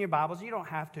turned in your Bibles, you don't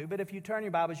have to, but if you turn in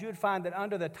your Bibles, you would find that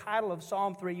under the title of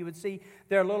Psalm 3, you would see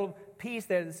there a little piece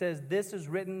there that says, this is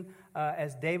written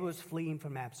as David was fleeing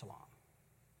from Absalom.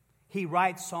 He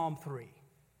writes Psalm 3.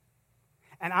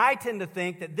 And I tend to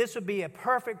think that this would be a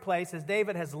perfect place as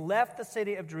David has left the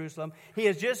city of Jerusalem. He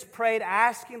has just prayed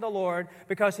asking the Lord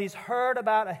because he's heard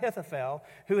about Ahithophel,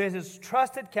 who is his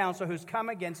trusted counselor who's come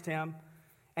against him,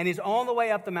 and he's on the way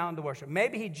up the mountain to worship.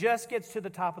 Maybe he just gets to the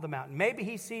top of the mountain. Maybe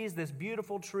he sees this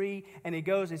beautiful tree, and he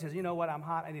goes and he says, you know what, I'm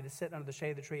hot. I need to sit under the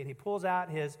shade of the tree. And he pulls out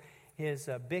his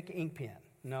Bic ink pen.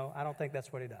 No, I don't think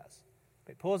that's what he does.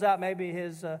 But he pulls out maybe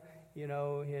his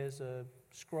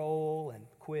scroll and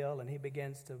quill, and he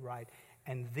begins to write.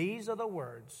 And these are the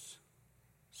words,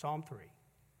 Psalm 3.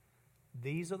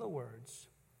 These are the words,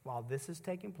 while this is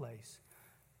taking place,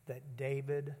 that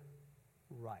David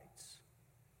writes.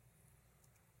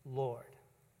 Lord,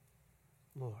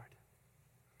 Lord,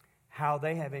 how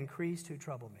they have increased who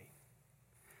trouble me.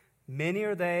 Many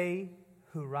are they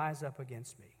who rise up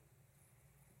against me.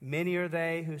 Many are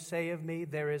they who say of me,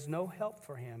 there is no help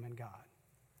for him in God.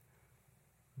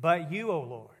 But you, O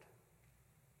Lord,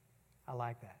 I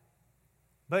like that.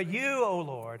 But you, O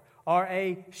Lord, are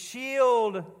a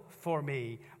shield for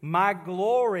me, my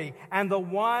glory, and the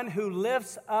one who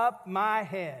lifts up my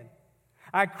head.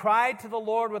 I cried to the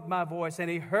Lord with my voice, and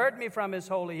he heard me from his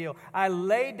holy hill. I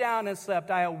lay down and slept.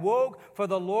 I awoke, for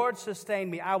the Lord sustained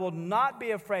me. I will not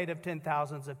be afraid of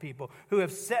 10,000s of people who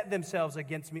have set themselves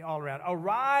against me all around.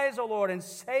 Arise, O Lord, and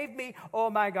save me, O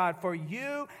my God, for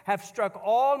you have struck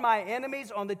all my enemies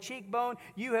on the cheekbone.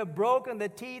 You have broken the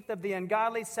teeth of the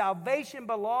ungodly. Salvation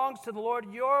belongs to the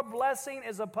Lord. Your blessing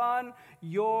is upon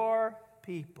your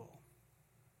people.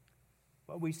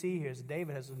 What we see here is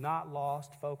David has not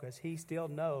lost focus. He still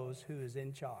knows who is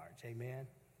in charge. Amen.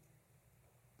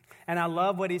 And I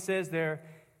love what he says there,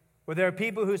 where there are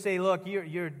people who say, look,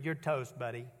 you're toast,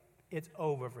 buddy. It's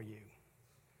over for you.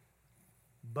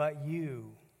 But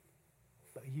you,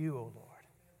 O Lord,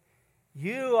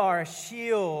 you are a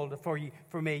shield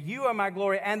for me. You are my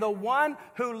glory. And the one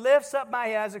who lifts up my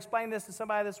head. I was explaining this to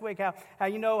somebody this week, how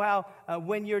you know how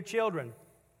when your children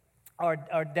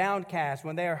are downcast,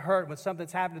 when they are hurt, when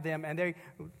something's happened to them, and they're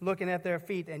looking at their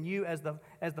feet, and you as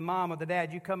the mom or the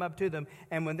dad, you come up to them,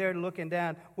 and when they're looking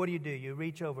down, what do? You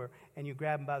reach over, and you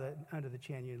grab them under the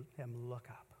chin, you tell them, look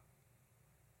up.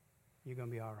 You're going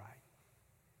to be all right.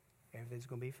 Everything's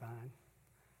going to be fine.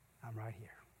 I'm right here.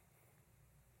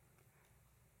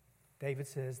 David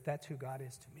says, that's who God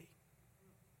is to me.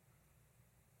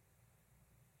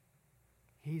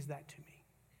 He's that to me.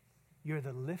 You're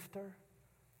the lifter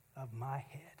of my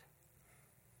head.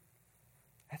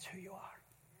 That's who you are.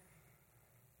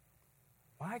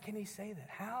 Why can he say that?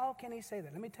 How can he say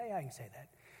that? Let me tell you how he can say that.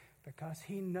 Because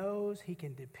he knows he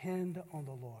can depend on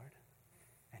the Lord.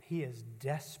 And he is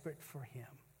desperate for him.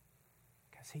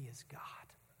 Because he is God.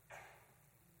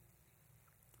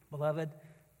 Beloved,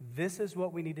 this is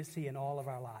what we need to see in all of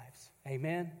our lives.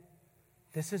 Amen?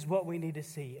 This is what we need to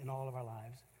see in all of our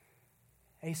lives.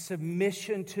 A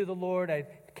submission to the Lord, a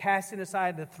casting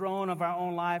aside the throne of our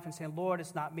own life and saying, Lord,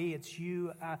 it's not me, it's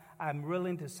you. I'm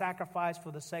willing to sacrifice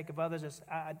for the sake of others.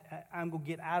 I'm going to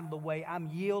get out of the way. I'm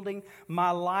yielding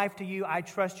my life to you. I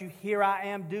trust you. Here I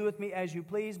am. Do with me as you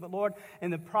please. But Lord,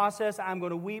 in the process, I'm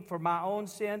going to weep for my own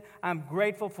sin. I'm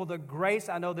grateful for the grace.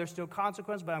 I know there's still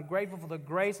consequence, but I'm grateful for the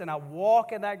grace, and I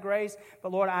walk in that grace.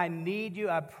 But Lord, I need you.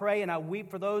 I pray and I weep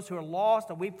for those who are lost.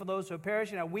 I weep for those who are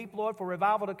perishing. I weep, Lord, for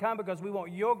revival to come, because we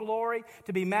want your glory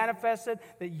to be manifested,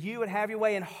 that you would have your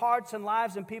way in hearts and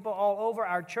lives and people all over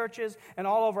our churches and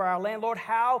all over our land. Lord,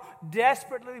 how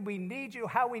desperately we need you,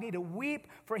 how we need to weep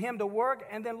for him to work.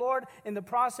 And then, Lord, in the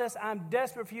process, I'm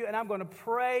desperate for you, and I'm going to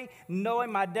pray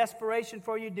knowing my desperation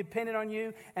for you, dependent on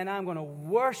you, and I'm going to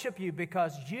worship you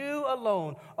because you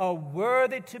alone are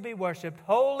worthy to be worshiped.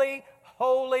 Holy,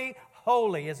 holy,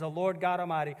 holy is the Lord God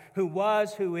Almighty, who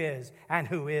was, who is, and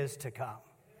who is to come.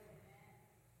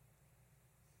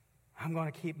 I'm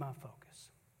going to keep my focus.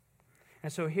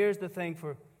 And so here's the thing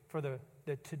for the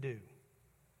to do.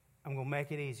 I'm going to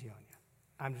make it easy on you.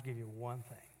 I'm just going to give you one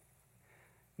thing.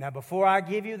 Now, before I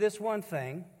give you this one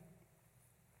thing,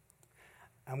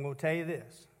 I'm going to tell you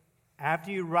this.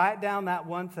 After you write down that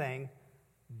one thing,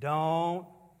 don't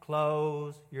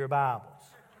close your Bibles.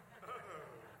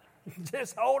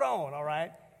 Just hold on, all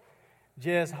right?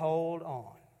 Just hold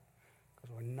on,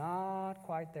 because we're not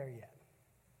quite there yet.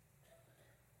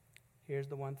 Here's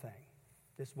the one thing.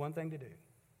 This one thing to do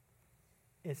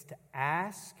is to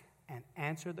ask and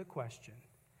answer the question,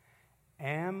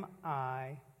 am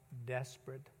I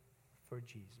desperate for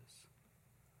Jesus?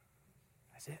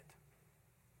 That's it.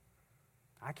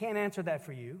 I can't answer that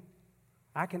for you.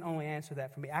 I can only answer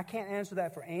that for me. I can't answer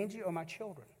that for Angie or my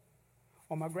children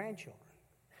or my grandchildren.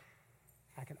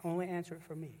 I can only answer it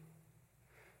for me.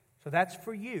 So that's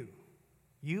for you.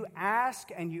 You ask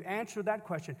and you answer that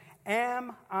question.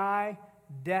 Am I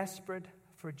desperate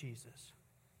for Jesus?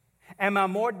 Am I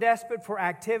more desperate for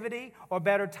activity or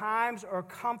better times or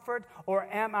comfort, or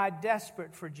am I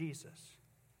desperate for Jesus?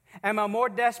 Am I more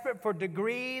desperate for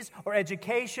degrees or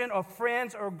education or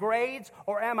friends or grades,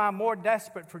 or am I more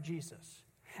desperate for Jesus?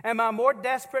 Am I more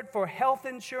desperate for health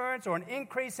insurance or an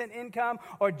increase in income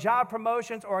or job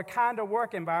promotions or a kinder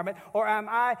work environment, or am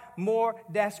I more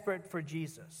desperate for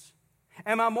Jesus?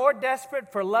 Am I more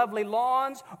desperate for lovely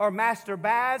lawns or master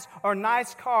baths or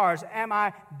nice cars? Am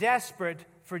I desperate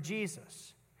for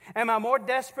Jesus? Am I more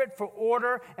desperate for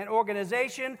order and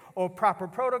organization or proper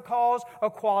protocols or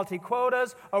quality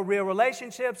quotas or real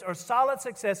relationships or solid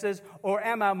successes, or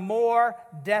am I more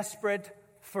desperate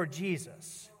for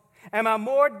Jesus? Am I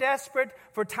more desperate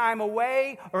for time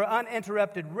away or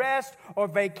uninterrupted rest or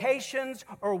vacations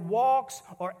or walks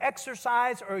or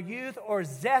exercise or youth or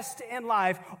zest in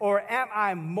life, or am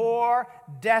I more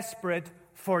desperate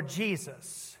for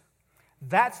Jesus?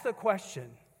 That's the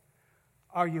question.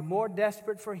 Are you more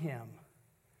desperate for him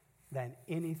than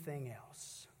anything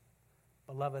else?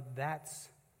 Beloved, that's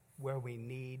where we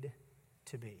need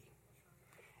to be.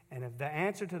 And if the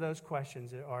answer to those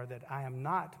questions are that I am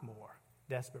not more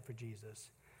desperate for Jesus,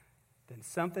 then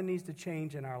something needs to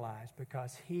change in our lives,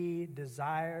 because he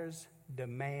desires,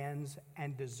 demands,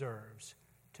 and deserves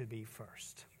to be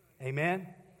first. Amen?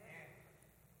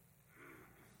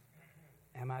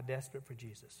 Am I desperate for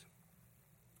Jesus?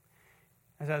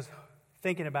 As I was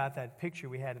thinking about that picture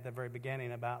we had at the very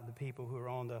beginning about the people who were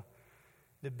on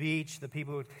the beach, the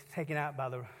people who were taken out by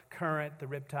the current, the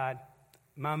riptide,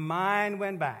 my mind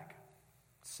went back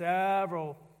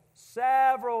several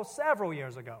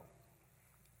years ago.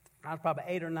 I was probably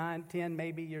 8 or 9, 10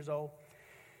 maybe years old.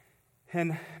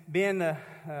 And being the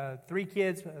 3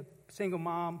 kids, a single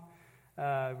mom,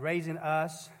 raising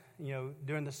us,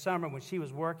 during the summer when she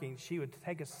was working, she would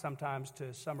take us sometimes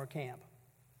to summer camp.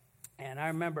 And I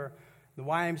remember the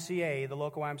YMCA, the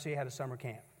local YMCA, had a summer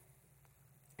camp.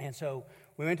 And so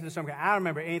we went to the summer camp. I don't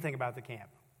remember anything about the camp.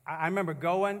 I remember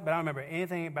going, but I don't remember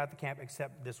anything about the camp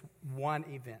except this one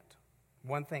event,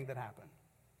 one thing that happened.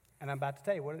 And I'm about to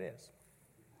tell you what it is.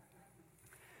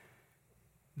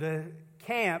 The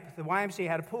camp, the YMCA,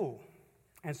 had a pool.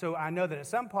 And so I know that at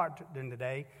some part during the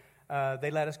day, they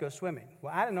let us go swimming.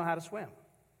 Well, I didn't know how to swim.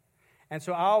 And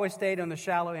so I always stayed on the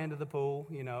shallow end of the pool,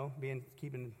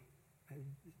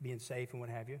 being safe and what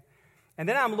have you. And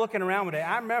then I'm looking around one day.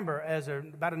 I remember as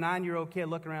about a 9-year-old kid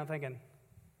looking around thinking,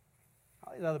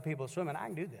 all these other people are swimming. I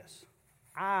can do this.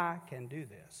 I can do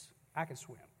this. I can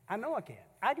swim. I know I can.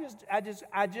 I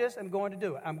just am going to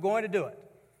do it. I'm going to do it.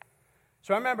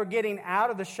 So I remember getting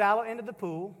out of the shallow end of the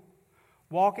pool,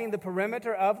 walking the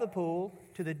perimeter of the pool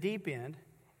to the deep end,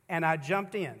 and I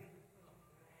jumped in.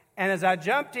 And as I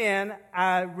jumped in,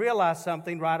 I realized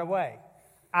something right away.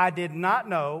 I did not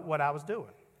know what I was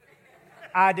doing.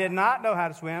 I did not know how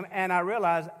to swim, and I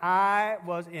realized I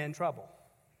was in trouble.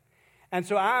 And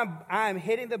so I'm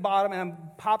hitting the bottom, and I'm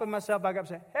popping myself back up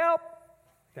saying, help,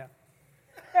 yeah.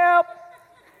 Help,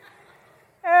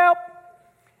 help.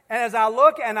 And as I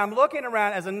look, and I'm looking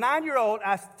around, as a 9-year-old,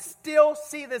 I still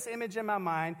see this image in my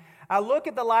mind. I look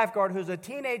at the lifeguard who's a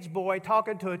teenage boy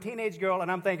talking to a teenage girl,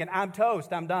 and I'm thinking, I'm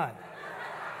toast, I'm done.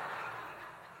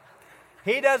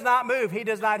 He does not move. He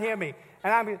does not hear me.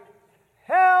 And I'm,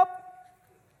 help,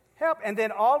 help. And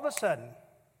then all of a sudden,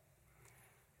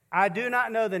 I do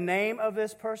not know the name of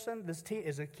this person. This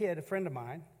is a kid, a friend of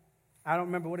mine. I don't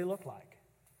remember what he looked like.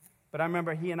 But I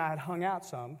remember he and I had hung out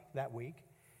some that week.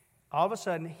 All of a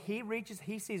sudden, he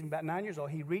sees me about 9 years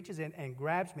old. He reaches in and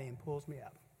grabs me and pulls me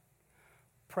up.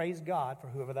 Praise God for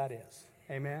whoever that is.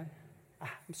 Amen.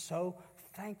 I'm so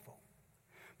thankful.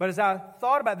 But as I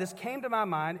thought about this, came to my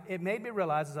mind, it made me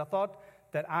realize as I thought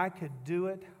that I could do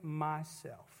it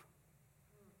myself.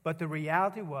 But the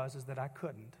reality is that I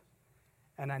couldn't.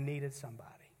 And I needed somebody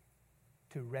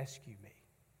to rescue me.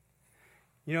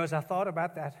 You know, as I thought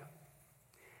about that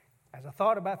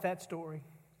story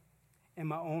in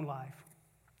my own life,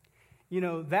 you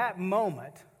know, that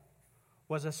moment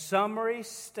was a summary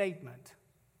statement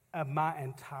of my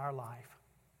entire life.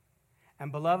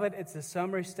 And beloved, it's a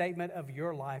summary statement of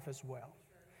your life as well.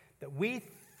 That we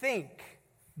think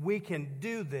we can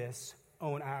do this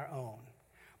on our own.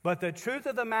 But the truth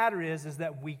of the matter is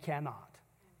that we cannot.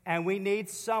 And we need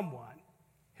someone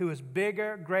who is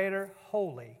bigger, greater,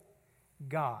 holy,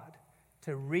 God,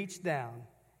 to reach down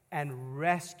and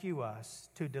rescue us,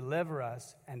 to deliver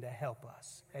us, and to help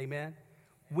us. Amen?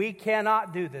 We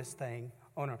cannot do this thing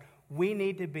on our own. We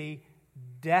need to be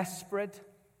desperate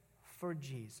for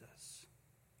Jesus,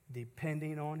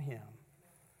 depending on Him,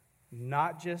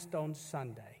 not just on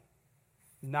Sunday,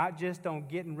 not just on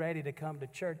getting ready to come to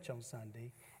church on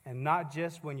Sunday, and not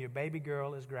just when your baby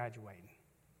girl is graduating,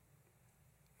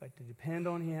 but to depend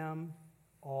on Him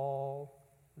all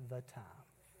the time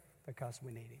because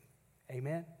we need Him.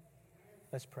 Amen?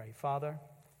 Let's pray. Father,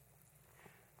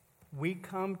 we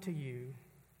come to You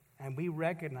and we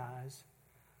recognize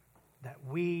that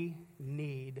we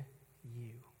need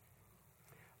You.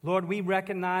 Lord, we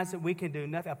recognize that we can do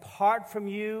nothing. Apart from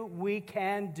You, we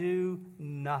can do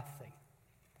nothing.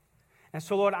 And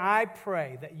so, Lord, I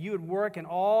pray that You would work in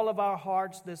all of our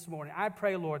hearts this morning. I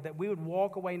pray, Lord, that we would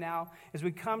walk away now as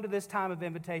we come to this time of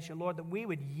invitation, Lord, that we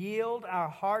would yield our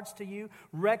hearts to You,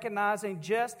 recognizing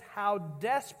just how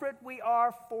desperate we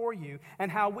are for You and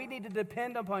how we need to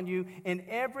depend upon You in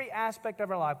every aspect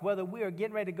of our life, whether we are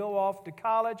getting ready to go off to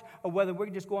college or whether we're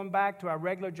just going back to our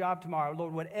regular job tomorrow.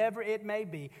 Lord, whatever it may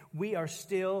be, we are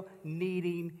still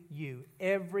needing You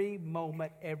every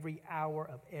moment, every hour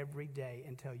of every day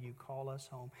until You call us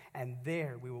home, and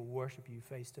there we will worship You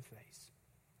face to face.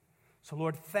 So,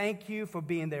 Lord, thank You for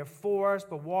being there for us,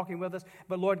 for walking with us.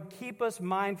 But, Lord, keep us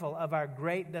mindful of our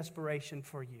great desperation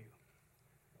for You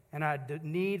and our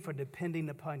need for depending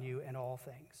upon You in all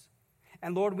things.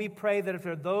 And, Lord, we pray that if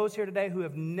there are those here today who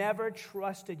have never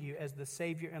trusted You as the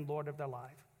Savior and Lord of their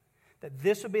life, that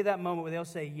this will be that moment where they'll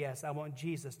say, yes, I want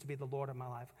Jesus to be the Lord of my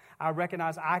life. I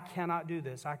recognize I cannot do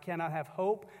this. I cannot have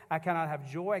hope. I cannot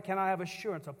have joy. I cannot have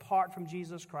assurance apart from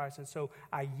Jesus Christ. And so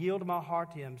I yield my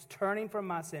heart to Him, turning from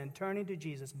my sin, turning to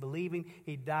Jesus, believing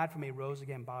He died for me, rose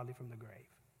again bodily from the grave.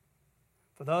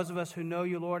 For those of us who know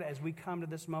You, Lord, as we come to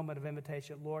this moment of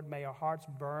invitation, Lord, may our hearts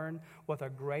burn with a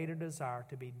greater desire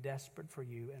to be desperate for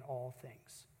You in all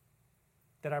things.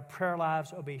 That our prayer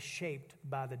lives will be shaped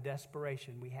by the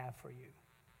desperation we have for You.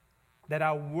 That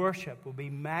our worship will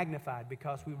be magnified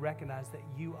because we recognize that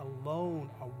You alone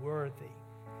are worthy.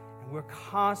 And we're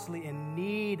constantly in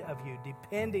need of You,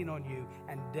 depending on You,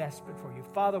 and desperate for You.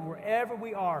 Father, wherever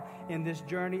we are in this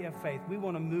journey of faith, we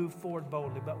want to move forward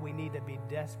boldly, but we need to be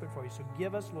desperate for You. So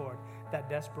give us, Lord,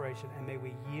 that desperation, and may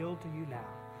we yield to You now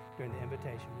during the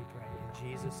invitation, we pray.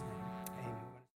 In Jesus' name.